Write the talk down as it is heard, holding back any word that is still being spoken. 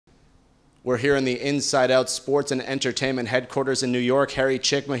We're here in the Inside Out Sports and Entertainment headquarters in New York. Harry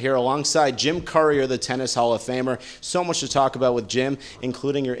Cicma here alongside Jim Courier, the Tennis Hall of Famer. So much to talk about with Jim,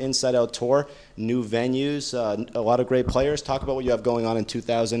 including your Inside Out tour, new venues, a lot of great players. Talk about what you have going on in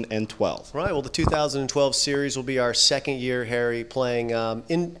 2012. Right, well, the 2012 series will be our second year, Harry, playing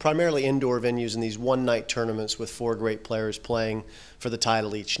primarily indoor venues in these one-night tournaments with four great players playing for the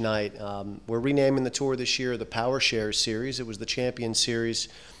title each night. We're renaming the tour this year the Power Shares Series. It was the Champion Series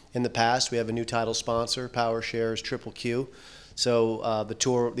in the past. We have a new title sponsor, Power Shares Triple Q. So the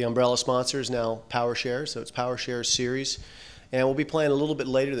tour, the umbrella sponsor is now Power Shares, so it's Power Shares Series. And we'll be playing a little bit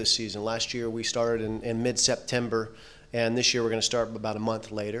later this season. Last year we started in mid-September, and this year we're going to start about a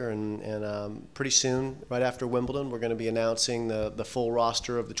month later. And pretty soon, right after Wimbledon, we're going to be announcing the full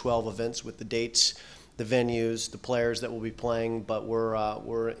roster of the 12 events with the dates, the venues, the players that will be playing. But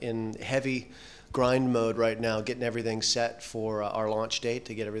we're in heavy grind mode right now, getting everything set for our launch date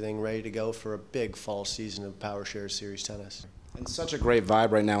to get everything ready to go for a big fall season of Power Shares Series tennis. And such a great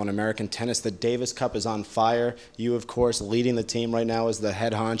vibe right now in American tennis. The Davis Cup is on fire. You, of course, leading the team right now as the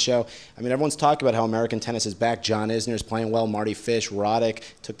head honcho. I mean, everyone's talking about how American tennis is back. John Isner's playing well. Marty Fish, Roddick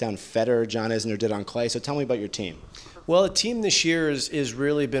took down Federer. John Isner did on clay. So tell me about your team. Well, the team this year is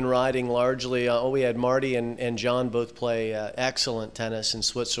really been riding largely. We had Marty and John both play excellent tennis in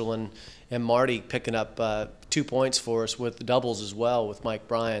Switzerland, and Marty picking up 2 points for us with the doubles as well with Mike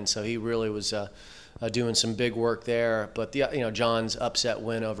Bryan. So he really was doing some big work there. But John's upset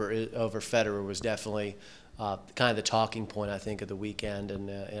win over Federer was definitely kind of the talking point, I think, of the weekend,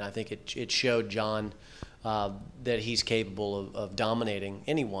 and I think it showed John that he's capable of dominating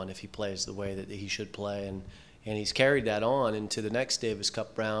anyone if he plays the way that he should play. And he's carried that on into the next Davis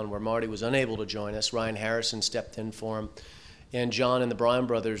Cup round where Marty was unable to join us. Ryan Harrison stepped in for him. And John and the Bryan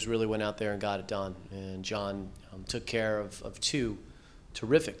brothers really went out there and got it done. And John took care of two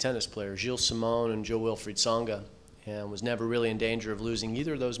terrific tennis players, Gilles Simon and Jo-Wilfried Tsonga, and was never really in danger of losing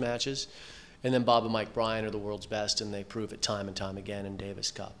either of those matches. And then Bob and Mike Bryan are the world's best, and they prove it time and time again in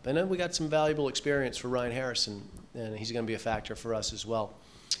Davis Cup. And then we got some valuable experience for Ryan Harrison, and he's going to be a factor for us as well.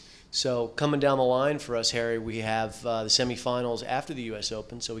 So coming down the line for us, Harry, we have the semifinals after the U.S.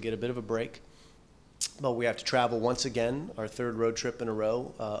 Open, so we get a bit of a break. But we have to travel once again, our third road trip in a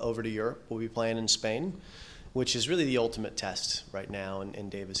row, over to Europe. We'll be playing in Spain, which is really the ultimate test right now in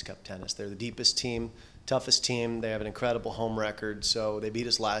Davis Cup tennis. They're the deepest team, toughest team. They have an incredible home record, so they beat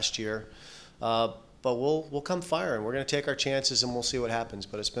us last year. But we'll come firing. We're going to take our chances, and we'll see what happens.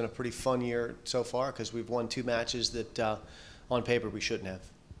 But it's been a pretty fun year so far because we've won 2 matches that on paper we shouldn't have.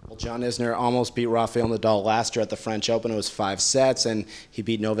 Well, John Isner almost beat Rafael Nadal last year at the French Open. It was 5 sets, and he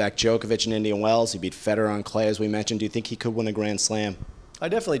beat Novak Djokovic in Indian Wells. He beat Federer on clay, as we mentioned. Do you think he could win a Grand Slam? I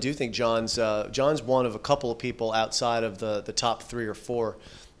definitely do think John's one of a couple of people outside of the top 3 or 4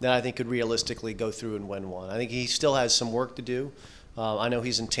 that I think could realistically go through and win one. I think he still has some work to do. I know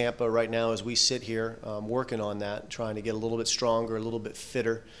he's in Tampa right now as we sit here working on that, trying to get a little bit stronger, a little bit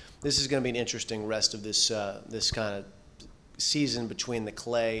fitter. This is going to be an interesting rest of this kind of season between the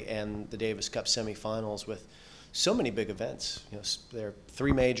clay and the Davis Cup semifinals with so many big events. There are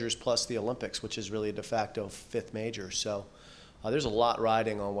 3 majors plus the Olympics, which is really a de facto 5th major. So there's a lot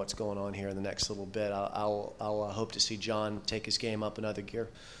riding on what's going on here in the next little bit. I'll hope to see John take his game up another gear.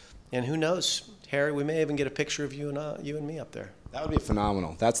 And who knows, Harry, we may even get a picture of you and me up there. That would be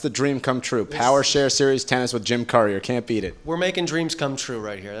phenomenal. That's the dream come true. Power Share Series tennis with Jim Courier. Can't beat it. We're making dreams come true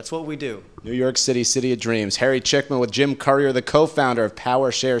right here. That's what we do. New York City, City of Dreams. Harry Cicma with Jim Courier, the co-founder of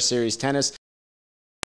Power Share Series Tennis.